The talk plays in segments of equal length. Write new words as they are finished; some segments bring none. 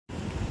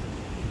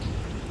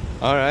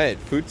Alright,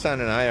 Futsan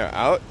and I are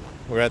out.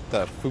 We're at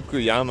the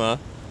Fukuyama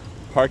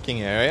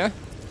parking area.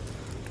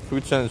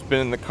 Futsan's been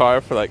in the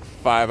car for like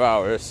 5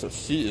 hours, so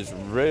she is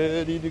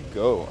ready to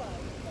go.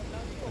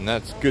 And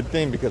that's a good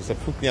thing because the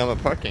Fukuyama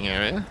parking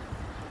area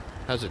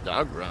has a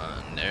dog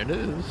run. There it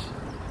is.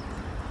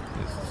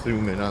 Let's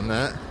zoom in on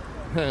that.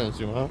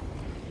 Zoom out.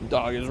 The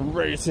dog is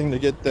racing to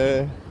get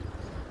there.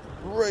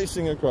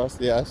 Racing across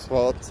the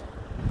asphalt.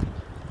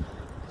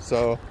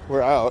 So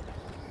we're out.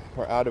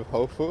 We're out of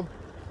Hofu.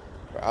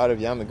 We're out of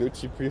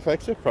Yamaguchi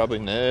Prefecture, probably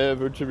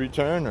never to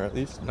return, or at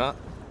least not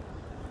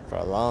for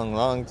a long,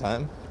 long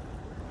time.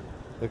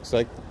 Looks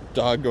like the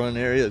dog run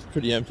area is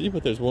pretty empty,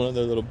 but there's one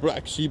other little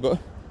black Shiba.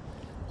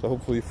 So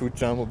hopefully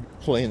Fuchan will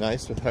play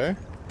nice with her.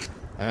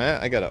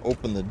 Alright, I gotta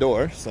open the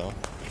door, so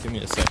give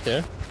me a sec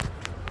here.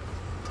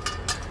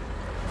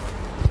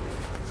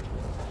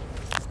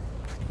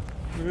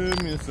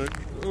 Give me a sec.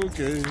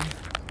 Okay.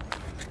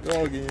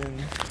 Dog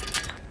in.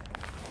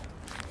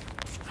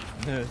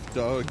 There's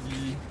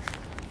doggy.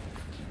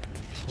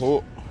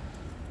 Oh,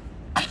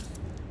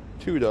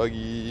 2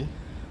 doggy.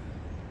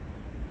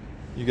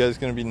 You guys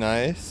gonna be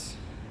nice?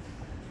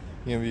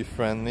 You gonna be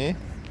friendly?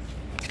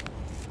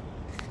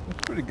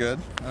 That's pretty good.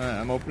 Alright,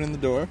 I'm opening the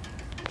door.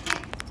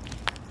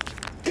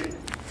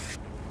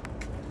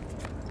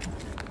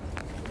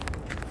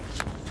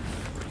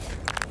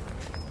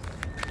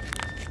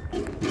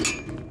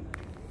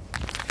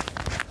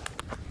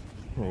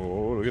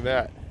 Oh, look at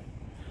that.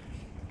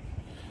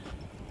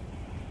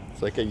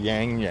 It's like a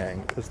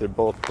yang because they're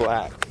both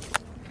black.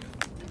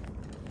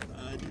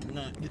 I did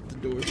not get the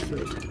door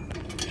shut.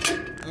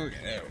 Okay,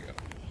 there we go.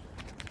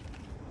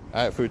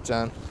 Alright,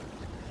 Fuchan.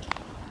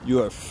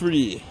 You are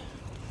free.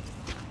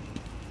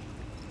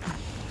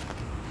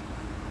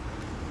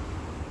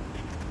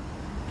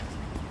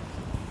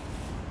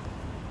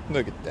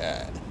 Look at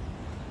that.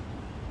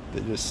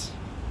 They're just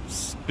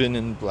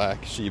spinning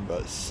black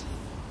Shibas.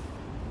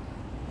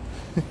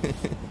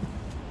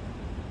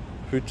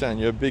 Fuchan,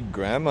 you're a big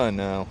grandma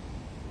now.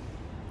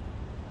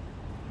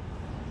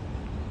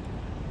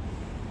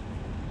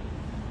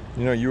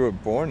 You know, you were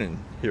born in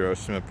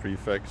Hiroshima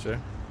Prefecture.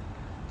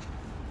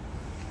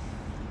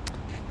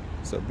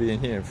 So being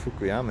here in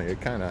Fukuyama, you're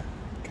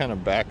kind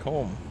of back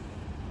home.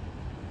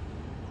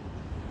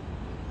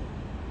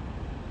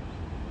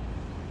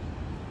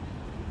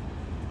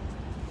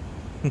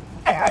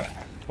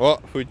 Oh,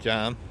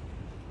 Fuchan,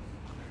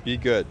 be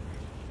good.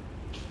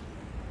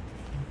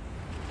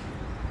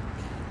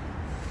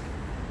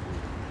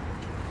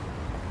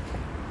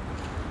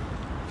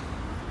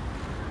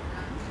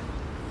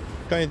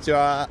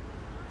 Konnichiwa.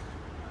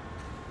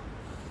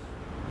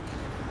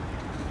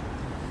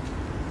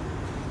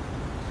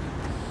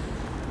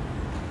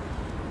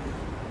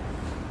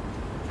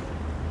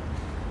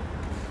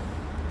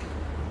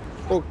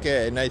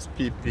 Okay, nice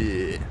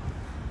pee-pee.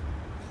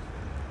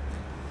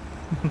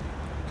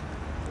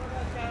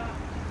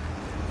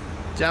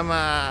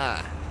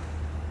 Jama.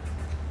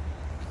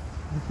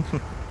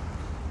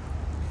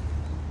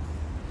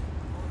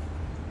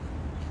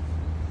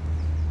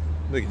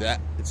 Look at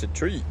that, it's a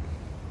treat.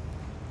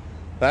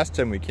 Last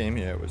time we came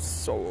here, it was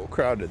so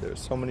crowded. There were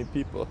so many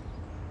people.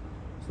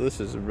 So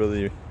this is a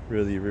really,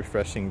 really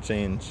refreshing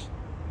change.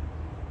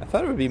 I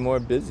thought it would be more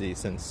busy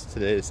since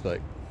today is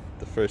like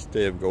the first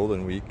day of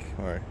Golden Week,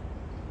 or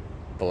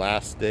the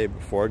last day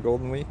before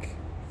Golden Week.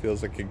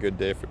 Feels like a good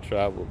day for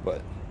travel,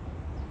 but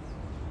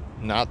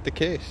not the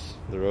case.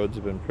 The roads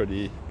have been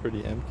pretty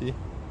empty.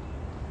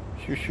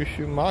 Shoo shoo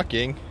shoo,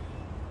 mocking.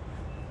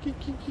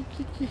 Kiki kiki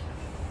kiki.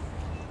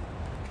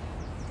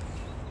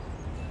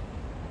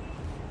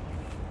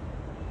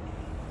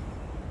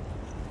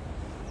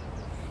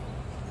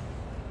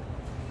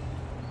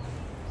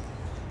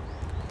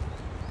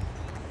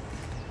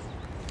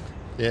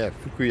 Yeah,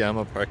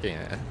 Fukuyama parking,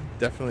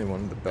 definitely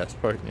one of the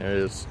best parking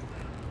areas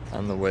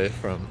on the way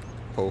from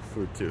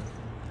Hofu to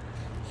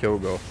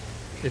Hyogo,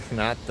 if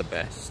not the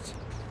best.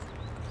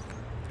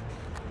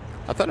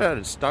 I thought I had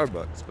a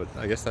Starbucks, but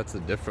I guess that's a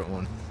different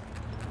one.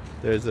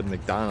 There's a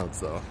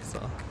McDonald's though,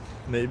 so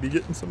maybe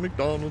getting some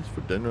McDonald's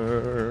for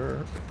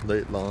dinner,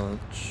 late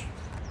lunch.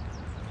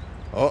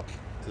 Oh,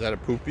 is that a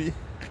poopy?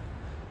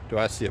 Do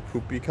I see a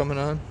poopy coming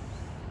on?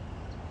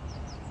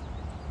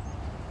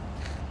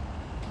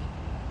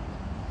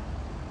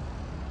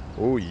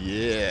 Oh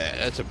yeah,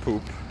 that's a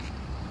poop.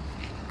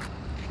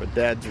 But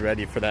Dad's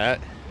ready for that.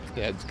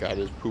 Dad's got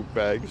his poop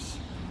bags.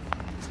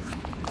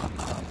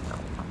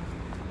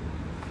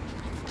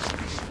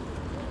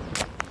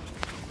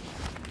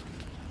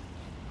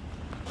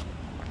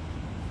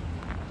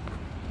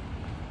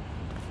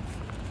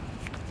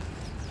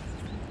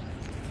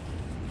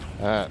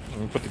 Alright, let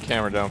me put the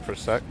camera down for a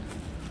sec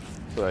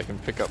so I can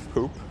pick up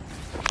poop.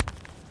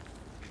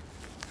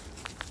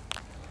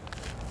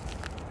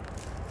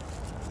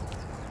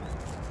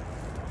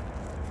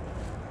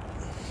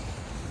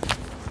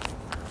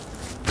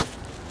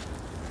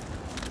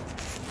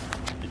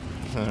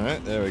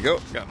 Alright, there we go.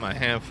 Got my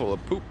handful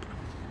of poop.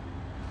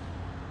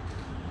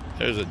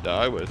 There's a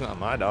dog, but it's not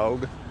my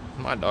dog.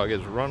 My dog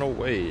has run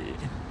away.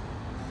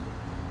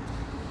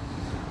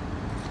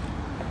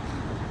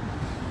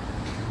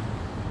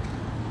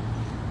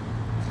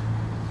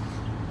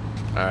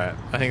 Alright,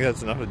 I think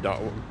that's enough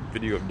of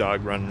video of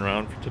dog running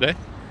around for today.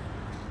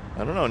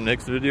 I don't know,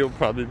 next video will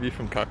probably be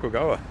from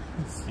Kakogawa.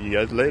 See you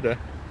guys later.